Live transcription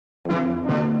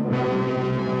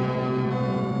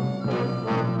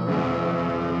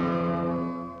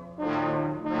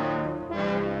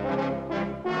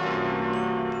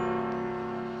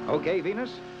Okay,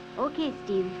 Venus? Okay,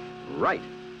 Steve. Right.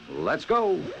 Let's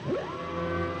go.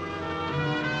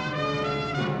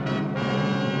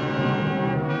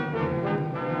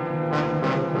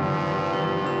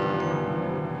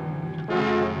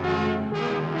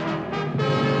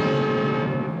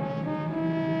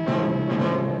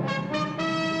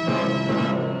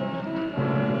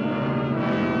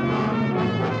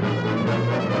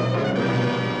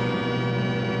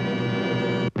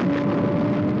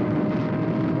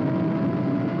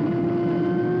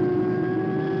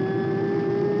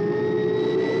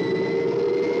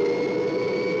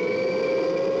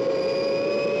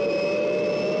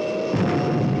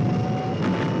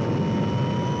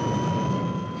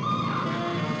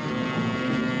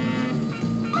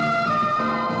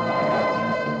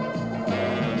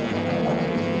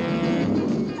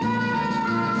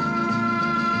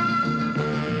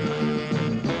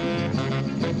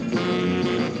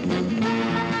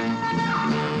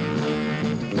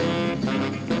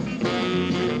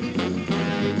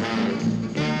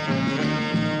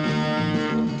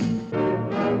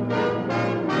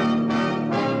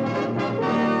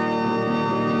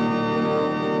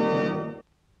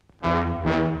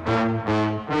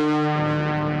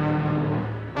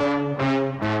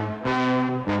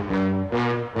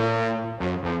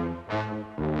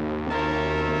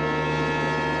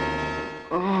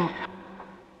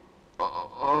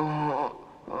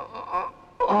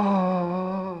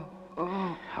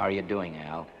 How are you doing,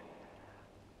 Al?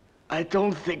 I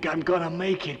don't think I'm gonna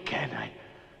make it, Ken.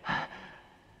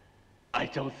 I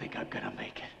don't think I'm gonna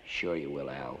make it. Sure you will,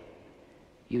 Al.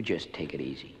 You just take it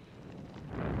easy.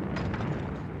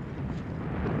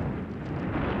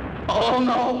 Oh,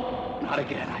 no! Not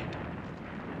again.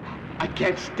 I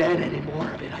can't stand any more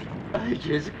of it. I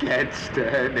just can't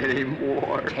stand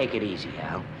anymore. Take it easy,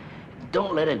 Al.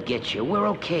 Don't let it get you. We're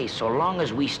okay so long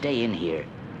as we stay in here.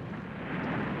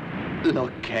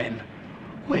 Look, Ken,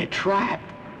 we're trapped.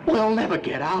 We'll never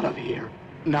get out of here.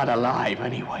 Not alive,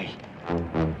 anyway.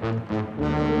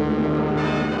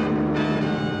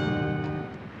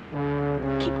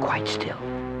 Keep quite still.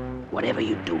 Whatever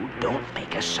you do, don't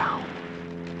make a sound.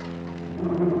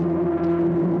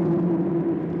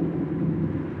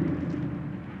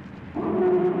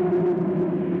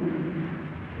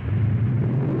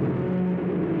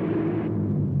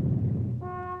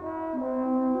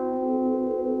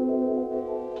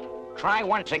 Try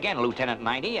once again, Lieutenant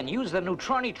 90, and use the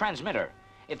neutroni transmitter.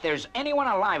 If there's anyone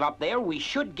alive up there, we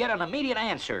should get an immediate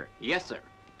answer. Yes, sir.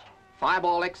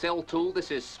 Fireball XL2, this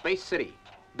is Space City.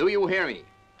 Do you hear me?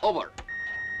 Over.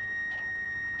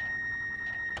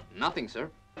 Nothing, sir.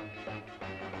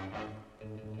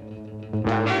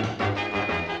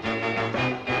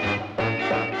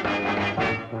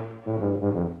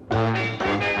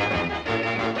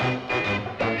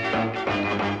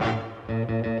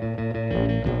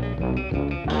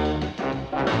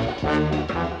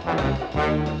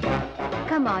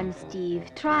 Come on, Steve.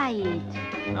 Try it.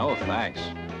 No, thanks.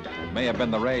 It may have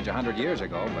been the rage 100 years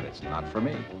ago, but it's not for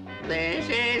me. This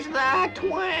is the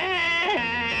twist!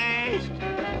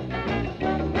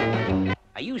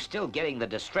 Are you still getting the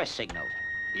distress signal?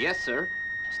 Yes, sir.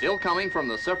 Still coming from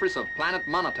the surface of planet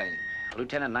Monotane.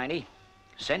 Lieutenant 90,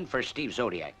 send for Steve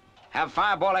Zodiac. Have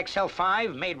Fireball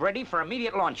XL5 made ready for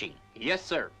immediate launching. Yes,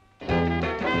 sir.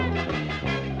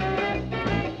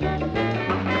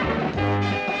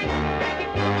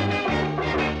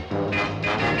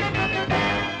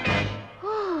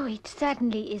 Oh, it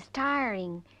certainly is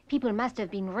tiring. People must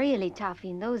have been really tough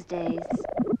in those days.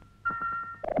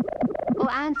 Oh,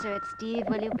 answer it, Steve,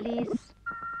 will you please?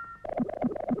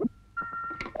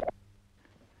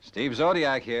 Steve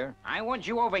Zodiac here. I want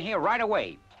you over here right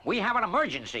away. We have an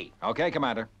emergency. Okay,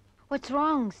 Commander. What's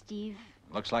wrong, Steve?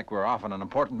 Looks like we're off on an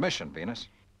important mission, Venus.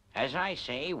 As I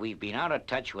say, we've been out of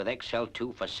touch with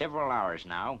XL2 for several hours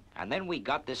now, and then we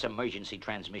got this emergency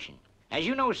transmission. As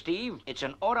you know, Steve, it's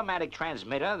an automatic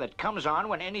transmitter that comes on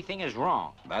when anything is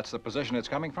wrong. That's the position it's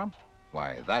coming from?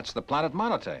 Why, that's the planet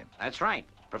Monotane. That's right.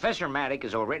 Professor Maddock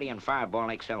is already on Fireball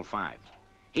XL5.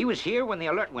 He was here when the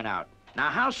alert went out. Now,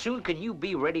 how soon can you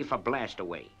be ready for blast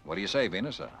away? What do you say,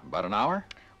 Venus? About an hour?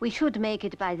 We should make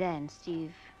it by then,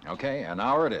 Steve. Okay, an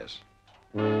hour it is.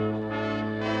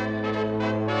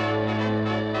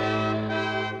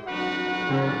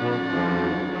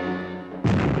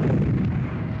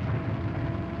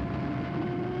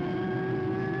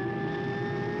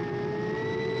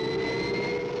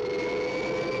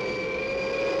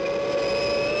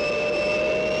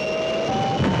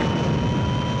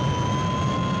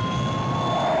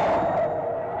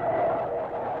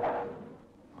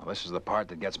 This is the part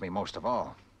that gets me most of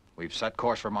all. We've set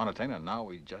course for Monotane, and now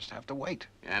we just have to wait.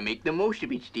 Make the most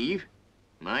of it, Steve.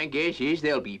 My guess is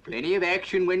there'll be plenty of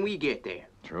action when we get there.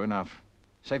 True enough.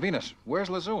 Say, Venus, where's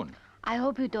Lazoon? I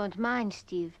hope you don't mind,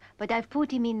 Steve, but I've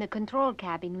put him in the control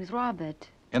cabin with Robert.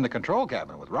 In the control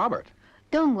cabin with Robert.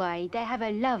 Don't worry, they have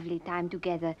a lovely time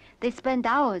together. They spend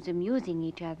hours amusing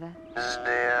each other.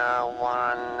 Dear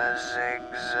 1 6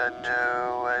 2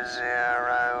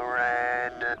 0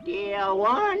 red. Dear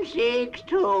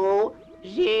 162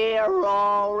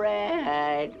 0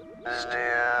 red. Dear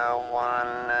 1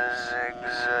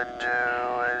 6 2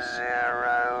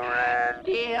 0 red.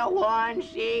 Dear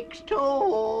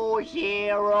 162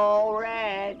 0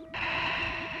 red.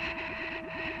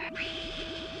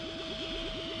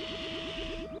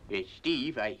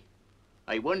 Steve, I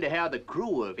wonder how the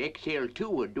crew of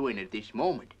XL2 are doing at this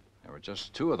moment. There were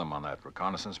just 2 of them on that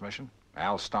reconnaissance mission.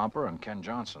 Al Stomper and Ken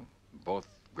Johnson. Both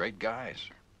great guys.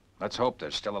 Let's hope they're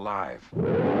still alive.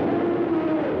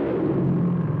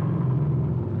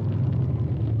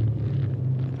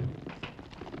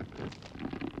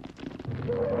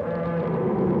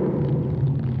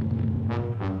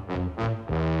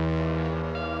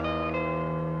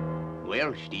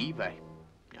 Well, Steve,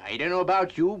 I don't know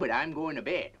about you, but I'm going to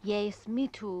bed. Yes, me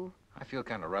too. I feel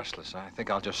kind of restless. I think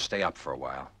I'll just stay up for a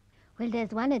while. Well, there's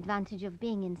one advantage of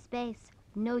being in space.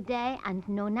 No day and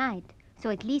no night. So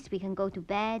at least we can go to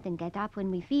bed and get up when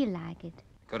we feel like it.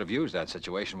 Could have used that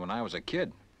situation when I was a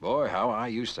kid. Boy, how I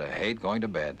used to hate going to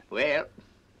bed. Well,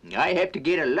 I have to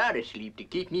get a lot of sleep to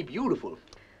keep me beautiful.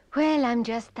 Well, I'm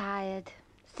just tired.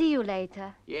 See you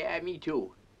later. Yeah, me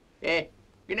too. Good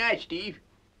night, Steve.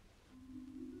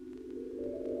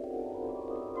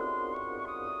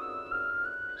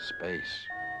 Space.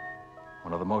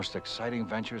 One of the most exciting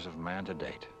ventures of man to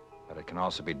date. But it can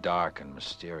also be dark and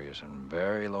mysterious and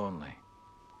very lonely.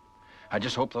 I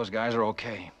just hope those guys are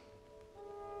okay.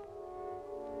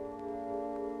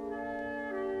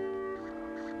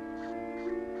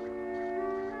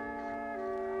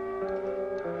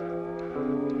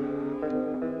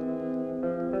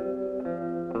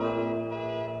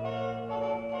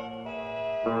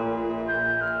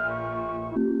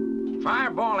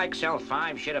 Fireball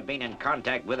XL5 should have been in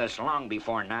contact with us long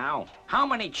before now. How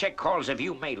many check calls have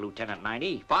you made, Lieutenant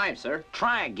 90? 5, sir.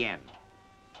 Try again.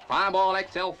 Fireball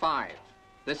XL5.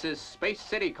 This is Space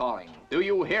City calling. Do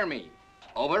you hear me?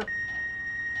 Over.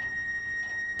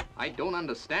 I don't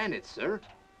understand it, sir.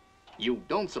 You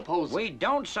don't suppose... We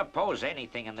don't suppose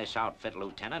anything in this outfit,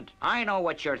 Lieutenant. I know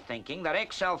what you're thinking, that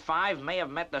XL5 may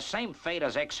have met the same fate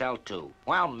as XL2.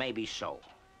 Well, maybe so.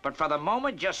 But for the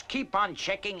moment, just keep on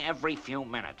checking every few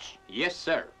minutes. Yes,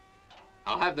 sir.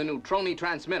 I'll have the neutroni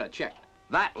transmitter checked.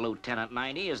 That, Lieutenant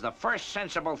 90, is the first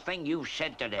sensible thing you've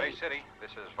said today. Space City,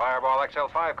 this is Fireball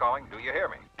XL5 calling. Do you hear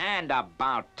me? And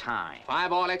about time.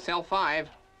 Fireball XL5.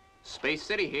 Space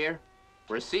City here.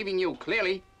 Receiving you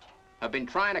clearly. I've been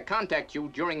trying to contact you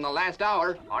during the last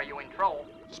hour. Are you in trouble?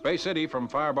 Space City from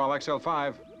Fireball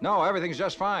XL5. No, everything's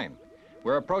just fine.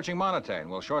 We're approaching Monotane.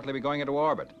 We'll shortly be going into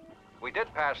orbit. We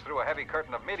did pass through a heavy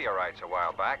curtain of meteorites a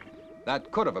while back.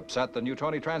 That could have upset the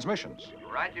Neutoni transmissions.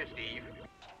 Roger, Steve.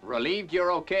 Relieved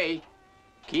you're okay.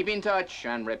 Keep in touch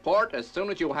and report as soon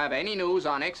as you have any news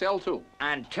on XL2.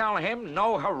 And tell him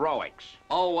no heroics.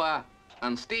 Oh,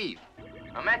 and Steve.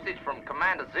 A message from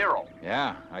Commander Zero.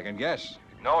 Yeah, I can guess.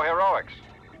 No heroics.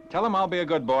 Tell him I'll be a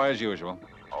good boy as usual.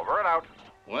 Over and out.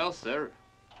 Well, sir,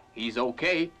 he's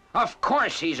okay. Of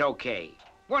course he's okay.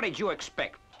 What did you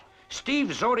expect?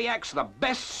 Steve Zodiac's the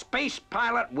best space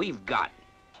pilot we've got.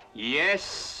 Yes,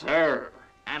 sir.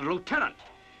 And Lieutenant.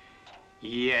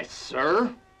 Yes,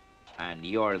 sir. And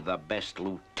you're the best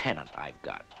lieutenant I've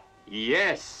got.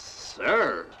 Yes,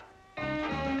 sir.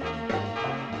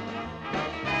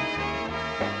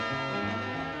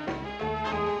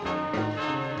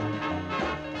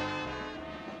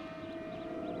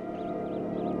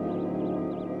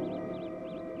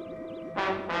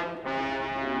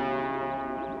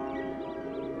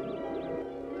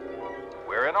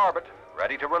 We're in orbit,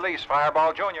 ready to release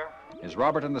Fireball Jr. Is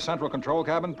Robert in the central control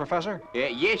cabin, Professor?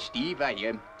 Yes, Steve,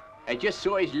 I just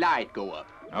saw his light go up.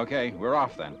 Okay, we're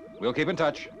off then. We'll keep in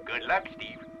touch. Good luck,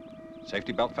 Steve.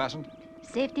 Safety belt fastened?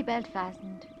 Safety belt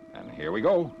fastened. And here we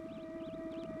go.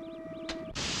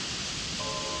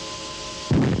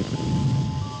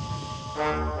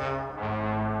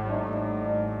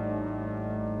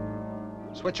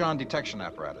 Switch on detection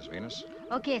apparatus, Venus.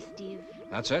 Okay, Steve.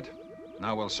 That's it.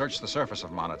 Now we'll search the surface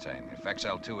of Monotane. If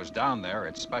XL2 is down there,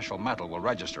 its special metal will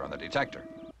register on the detector.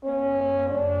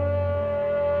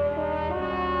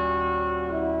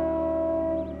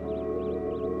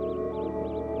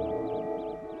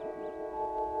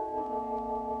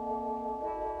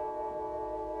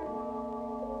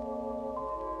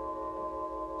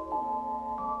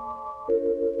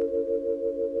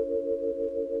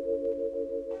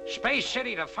 Space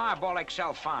City to Fireball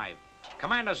XL5.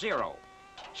 Commander Zero.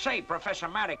 Say, Professor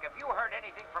Maddock, have you heard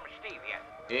anything from Steve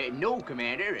yet? No,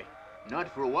 Commander.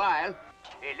 Not for a while.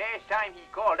 Last time he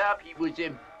called up, he was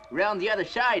around the other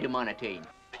side of Monotane,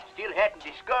 but still hadn't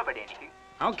discovered anything.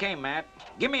 Okay, Matt.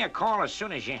 Give me a call as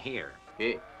soon as you're here.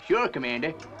 Sure,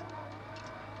 Commander.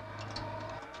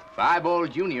 Fireball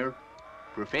Jr.,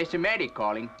 Professor Maddock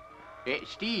calling.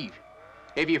 Steve,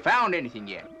 have you found anything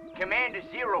yet? Commander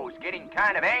Zero's getting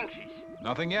kind of anxious.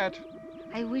 Nothing yet.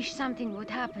 I wish something would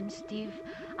happen, Steve.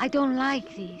 I don't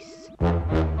like this.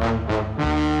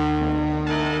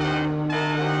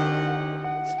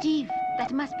 Steve,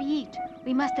 that must be it.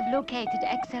 We must have located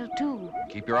XL2.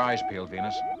 Keep your eyes peeled,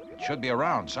 Venus. It should be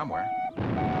around somewhere.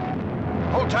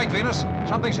 Hold tight, Venus.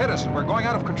 Something's hit us and we're going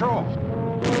out of control.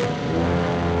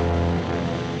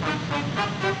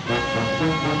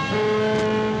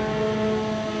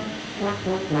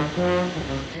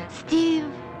 Steve,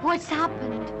 what's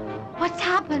happened? What's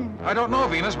happened? I don't know,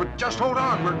 Venus, but just hold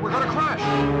on. We're gonna crash.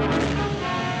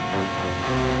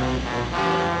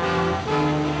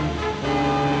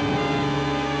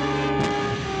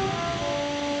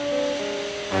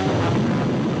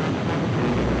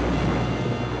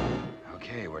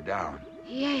 Okay, we're down.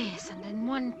 Yes, and in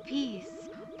one piece.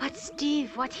 But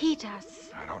Steve, what hit us?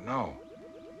 I don't know.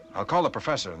 I'll call the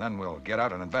professor, and then we'll get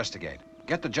out and investigate.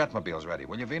 Get the jetmobiles ready,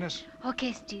 will you, Venus?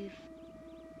 Okay, Steve.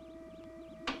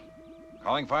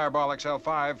 Calling Fireball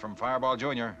XL5 from Fireball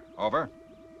Jr. Over.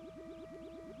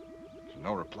 There's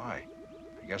no reply.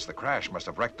 I guess the crash must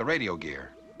have wrecked the radio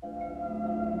gear.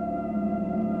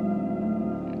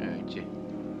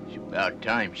 It's about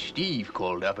time Steve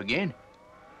called up again.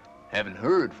 Haven't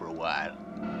heard for a while.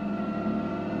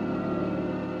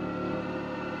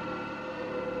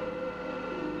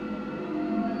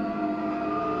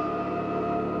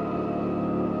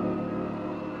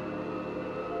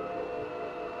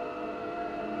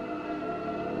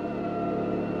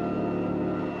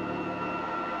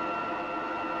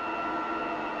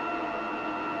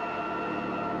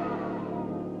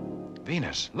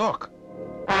 Venus, look.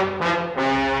 No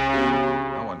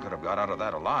one could have got out of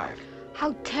that alive.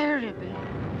 How terrible.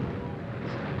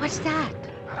 What's that?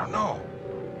 I don't know.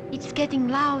 It's getting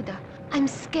louder. I'm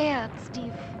scared,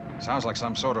 Steve. Sounds like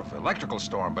some sort of electrical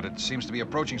storm, but it seems to be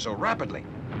approaching so rapidly.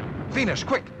 Venus,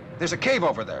 quick! There's a cave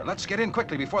over there. Let's get in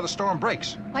quickly before the storm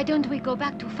breaks. Why don't we go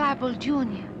back to Fireball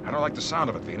Jr.? I don't like the sound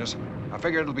of it, Venus. I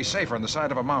figure it'll be safer on the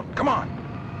side of a mountain. Come on!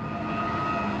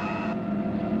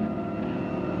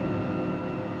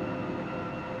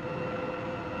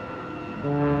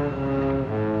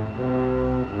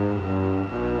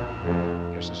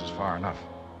 Guess this is far enough.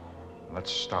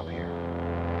 Let's stop here.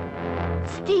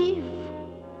 Steve,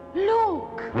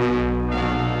 look!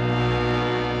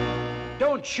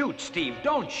 Don't shoot, Steve.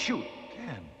 Don't shoot.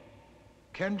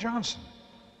 Ken Johnson.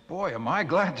 Boy, am I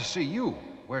glad to see you.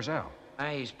 Where's Al?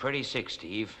 He's pretty sick,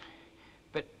 Steve.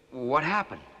 But what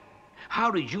happened?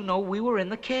 How did you know we were in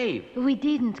the cave? We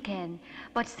didn't, Ken.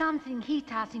 But something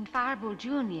hit us in Fireball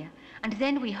Jr. And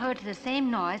then we heard the same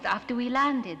noise after we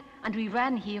landed. And we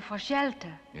ran here for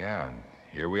shelter. Yeah, and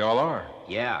here we all are.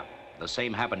 Yeah, the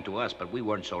same happened to us, but we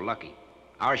weren't so lucky.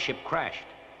 Our ship crashed.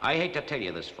 I hate to tell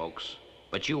you this, folks,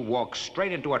 but you walked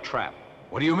straight into a trap.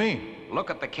 What do you mean? Look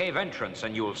at the cave entrance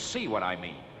and you'll see what I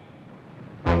mean.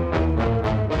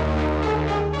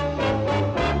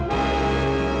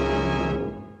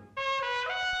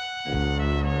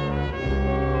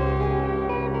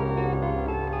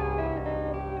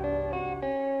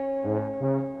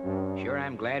 Sure,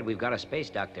 I'm glad we've got a space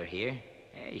doctor here.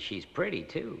 Hey, she's pretty,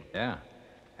 too. Yeah.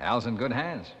 Al's in good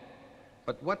hands.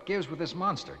 But what gives with this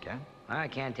monster, Ken? I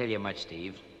can't tell you much,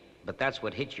 Steve, but that's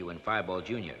what hit you in Fireball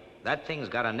Jr. That thing's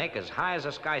got a neck as high as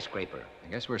a skyscraper. I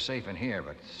guess we're safe in here,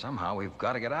 but somehow we've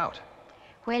got to get out.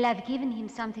 Well, I've given him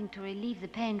something to relieve the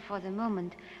pain for the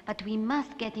moment, but we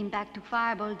must get him back to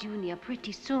Fireball Jr.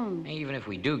 pretty soon. Even if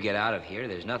we do get out of here,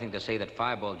 there's nothing to say that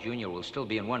Fireball Jr. will still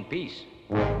be in one piece.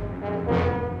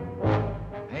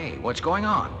 Hey, what's going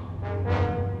on?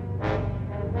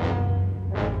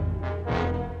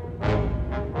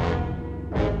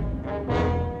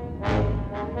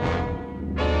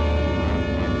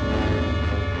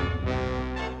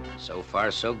 So far,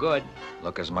 so good.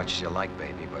 Look as much as you like,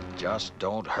 baby, but just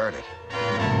don't hurt it.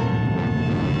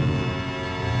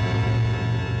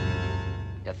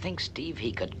 To think, Steve,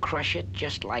 he could crush it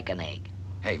just like an egg.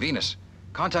 Hey, Venus,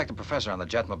 contact the professor on the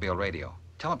jetmobile radio.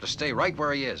 Tell him to stay right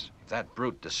where he is. If that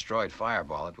brute destroyed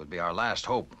Fireball, it would be our last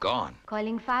hope gone.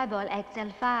 Calling Fireball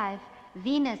XL5.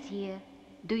 Venus here.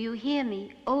 Do you hear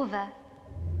me? Over.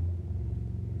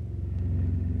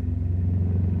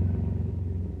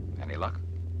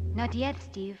 Not yet,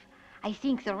 Steve. I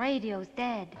think the radio's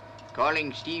dead.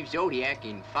 Calling Steve Zodiac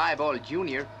in 5-All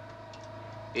Junior.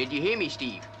 Did you hear me,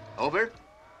 Steve? Over?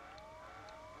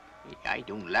 I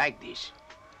don't like this.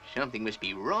 Something must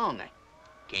be wrong. I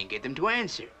can't get them to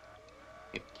answer.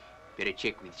 Better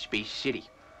check with Space City.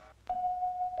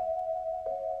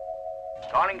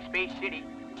 Calling Space City.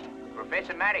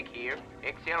 Professor Maddock here,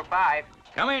 XL5.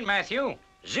 Come in, Matthew.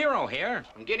 Zero here.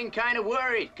 I'm getting kind of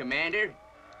worried, Commander.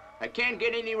 I can't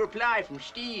get any reply from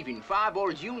Steve in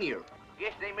 5-All Junior.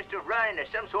 Guess they must have run into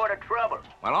some sort of trouble.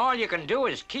 Well, all you can do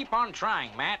is keep on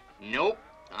trying, Matt. Nope.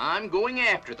 I'm going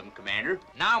after them, Commander.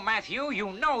 Now, Matthew,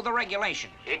 you know the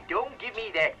regulations. Don't give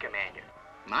me that, Commander.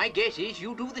 My guess is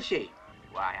you do the same.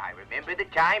 Why, I remember the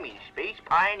time in Space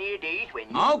Pioneer days when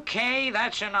you... Okay,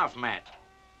 that's enough, Matt.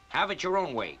 Have it your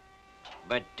own way.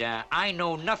 But I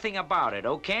know nothing about it,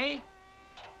 okay?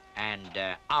 And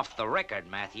off the record,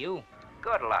 Matthew,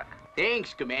 good luck.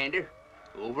 Thanks, Commander.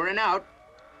 Over and out.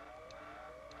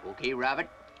 Okay, Robert.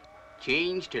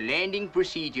 Change to landing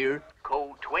procedure,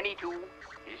 code 22,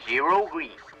 0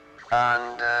 green.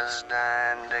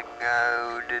 Understand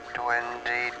code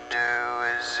 22,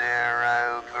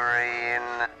 0 green.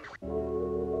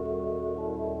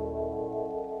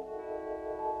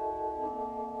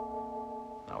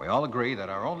 Now, we all agree that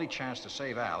our only chance to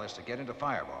save Al is to get into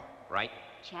Fireball. Right?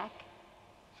 Check.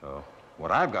 So,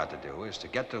 what I've got to do is to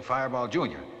get to Fireball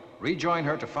Junior, rejoin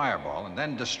her to Fireball, and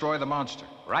then destroy the monster.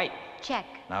 Right. Check.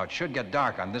 Now, it should get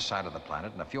dark on this side of the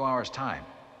planet in a few hours' time.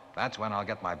 That's when I'll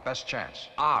get my best chance.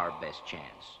 Our best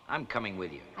chance. I'm coming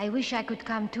with you. I wish I could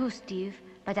come too, Steve,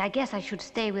 but I guess I should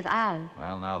stay with Al.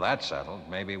 Well, now that's settled,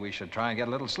 maybe we should try and get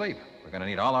a little sleep. We're going to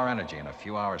need all our energy in a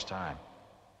few hours' time.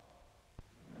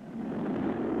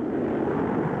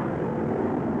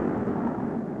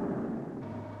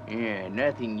 Yeah,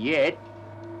 nothing yet.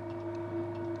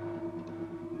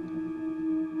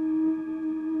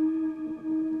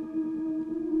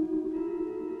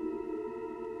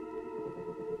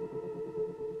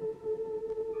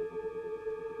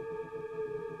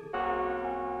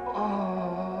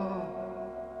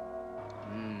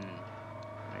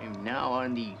 I'm now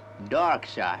on the dark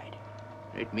side.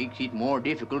 That makes it more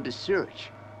difficult to search.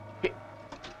 Hey,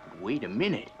 wait a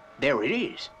minute. There it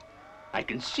is. I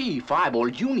can see 5-All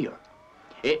Junior.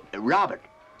 Robert,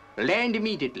 land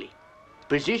immediately.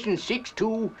 Position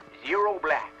 6-2, 0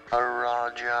 black.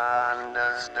 Roger,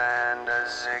 understand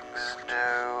 6-2,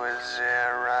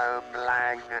 0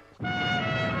 black.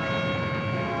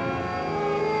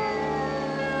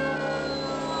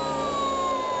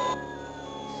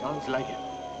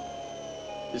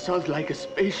 Sounds like a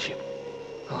spaceship.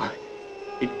 Oh,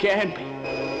 it can't be.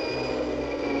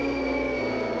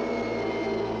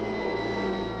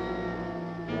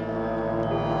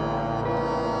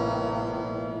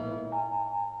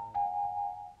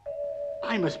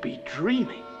 I must be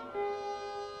dreaming.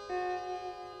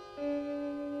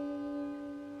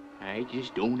 I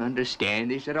just don't understand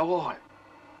this at all.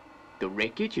 The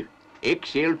wreckage of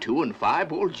XL2 and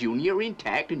 5-All Junior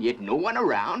intact and yet no one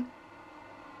around?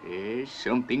 There's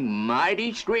something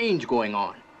mighty strange going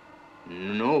on.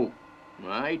 No,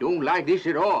 I don't like this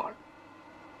at all.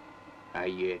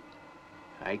 I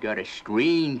got a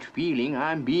strange feeling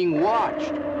I'm being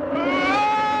watched.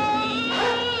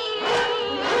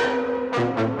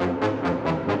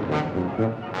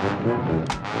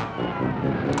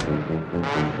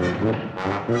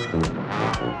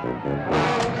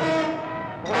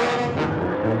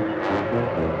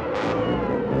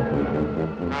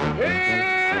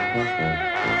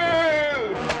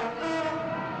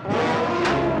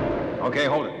 Okay,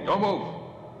 hold it. Don't move.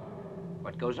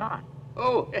 What goes on?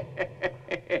 Oh,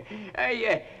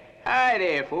 hi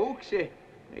there, folks.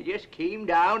 I just came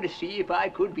down to see if I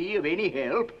could be of any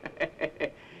help.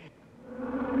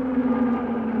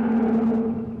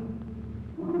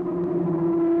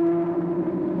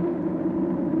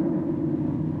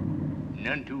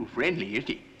 None too friendly, is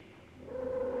he?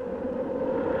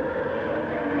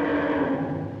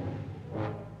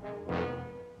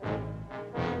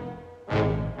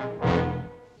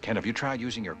 Ken, have you tried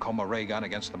using your coma ray gun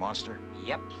against the monster?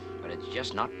 Yep, but it's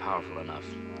just not powerful enough.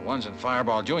 The ones in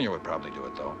Fireball Junior would probably do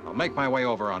it, though. I'll make my way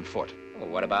over on foot. Well,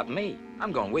 what about me?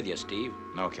 I'm going with you, Steve.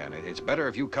 No, Ken, it's better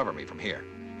if you cover me from here.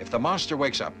 If the monster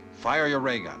wakes up, fire your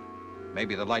ray gun.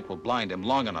 Maybe the light will blind him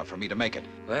long enough for me to make it.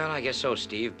 Well, I guess so,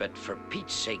 Steve, but for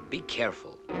Pete's sake, be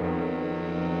careful.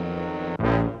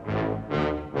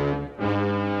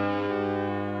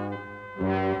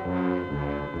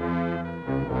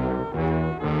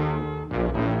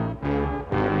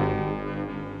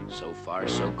 So far,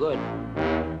 so good.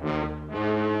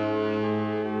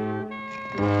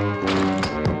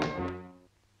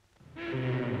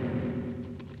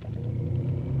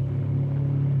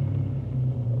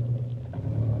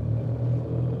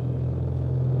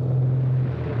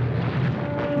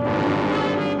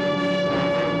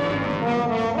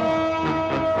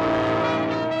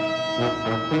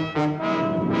 Oh,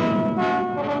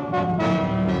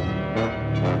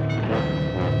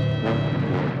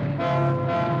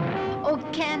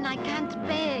 Ken, I can't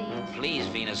bear it. Please,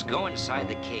 Venus, go inside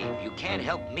the cave. You can't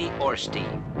help me or Steve.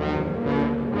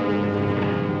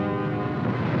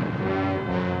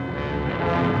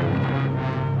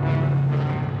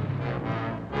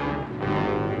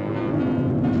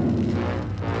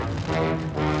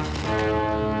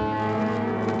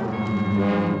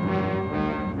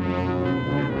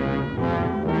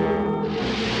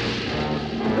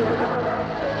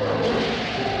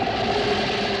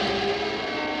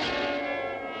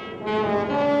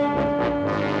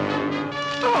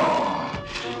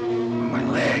 My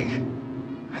leg.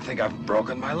 I think I've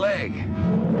broken my leg.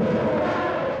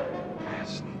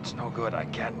 It's no good. I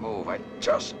can't move. I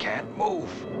just can't move.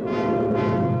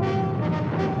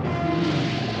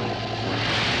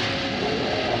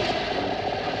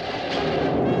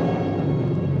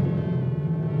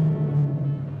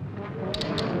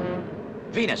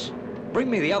 Venus, bring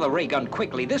me the other ray gun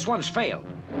quickly. This one's failed.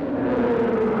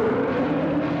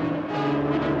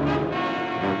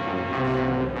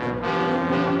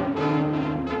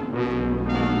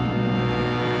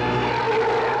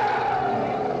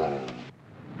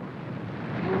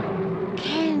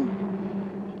 Ken,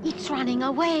 it's running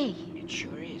away. It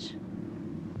sure is.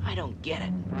 I don't get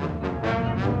it.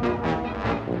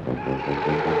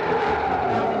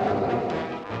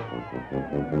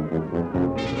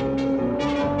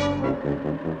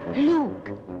 Look.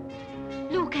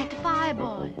 Look at the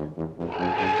fireball.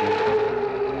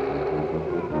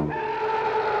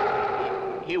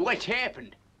 Hey, what's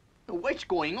happened? What's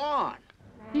going on?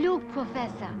 Look,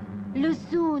 Professor.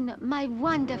 Lazoon, my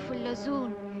wonderful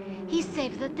Lazoon. He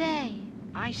saved the day.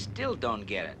 I still don't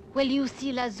get it. Well, you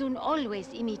see, Lazoon always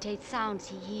imitates sounds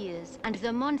he hears, and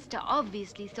the monster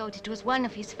obviously thought it was one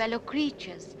of his fellow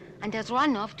creatures, and has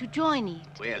run off to join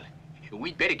it. Well,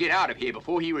 we'd better get out of here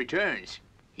before he returns.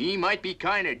 He might be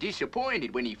kind of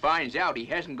disappointed when he finds out he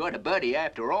hasn't got a buddy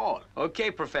after all.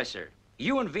 Okay, Professor.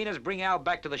 You and Venus bring Al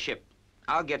back to the ship.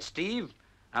 I'll get Steve,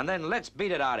 and then let's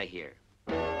beat it out of here.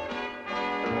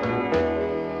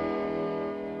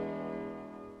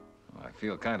 I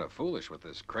feel kind of foolish with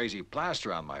this crazy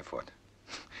plaster on my foot.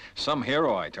 Some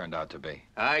hero I turned out to be.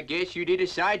 I guess you did a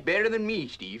sight better than me,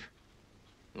 Steve.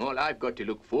 All I've got to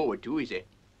look forward to is a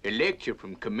lecture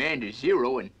from Commander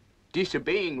Zero and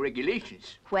disobeying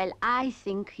regulations. Well, I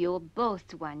think you're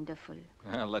both wonderful.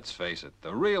 Well, let's face it,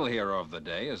 the real hero of the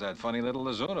day is that funny little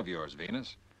Lazoon of yours,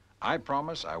 Venus. I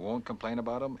promise I won't complain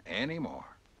about him anymore.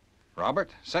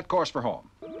 Robert, set course for home.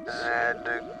 Set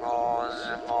course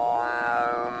for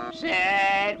home.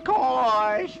 Set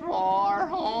course for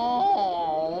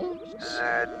home.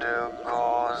 Set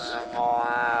course for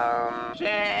home.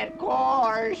 Set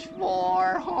course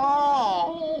for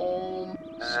home.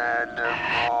 Set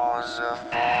course for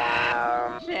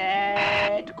home.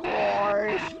 Set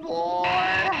course for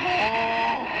home.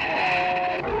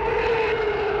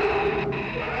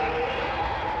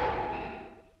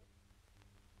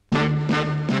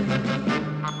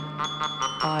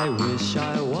 I wish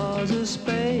I was a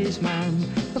spaceman,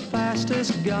 the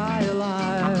fastest guy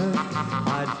alive.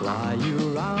 I'd fly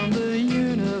you around the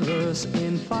universe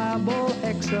in Fireball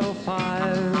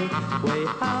XL5. Way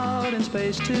out in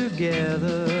space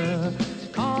together,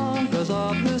 conquerors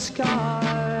of the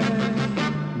sky.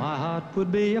 My heart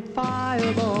would be a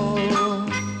fireball,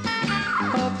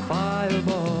 a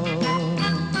fireball.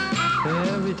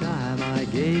 Every time I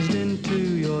gazed into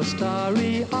your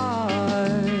starry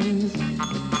eyes,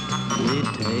 we'd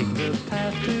take the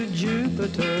path to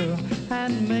Jupiter,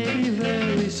 and maybe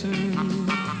very soon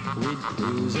we'd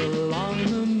cruise along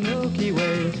the Milky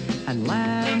Way and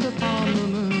land upon the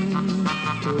moon.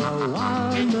 To a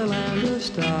wonderland of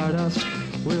stardust,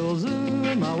 we'll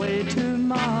zoom our way to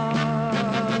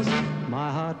Mars.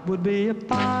 My heart would be a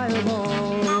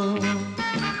fireball,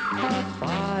 a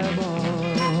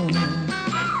fireball.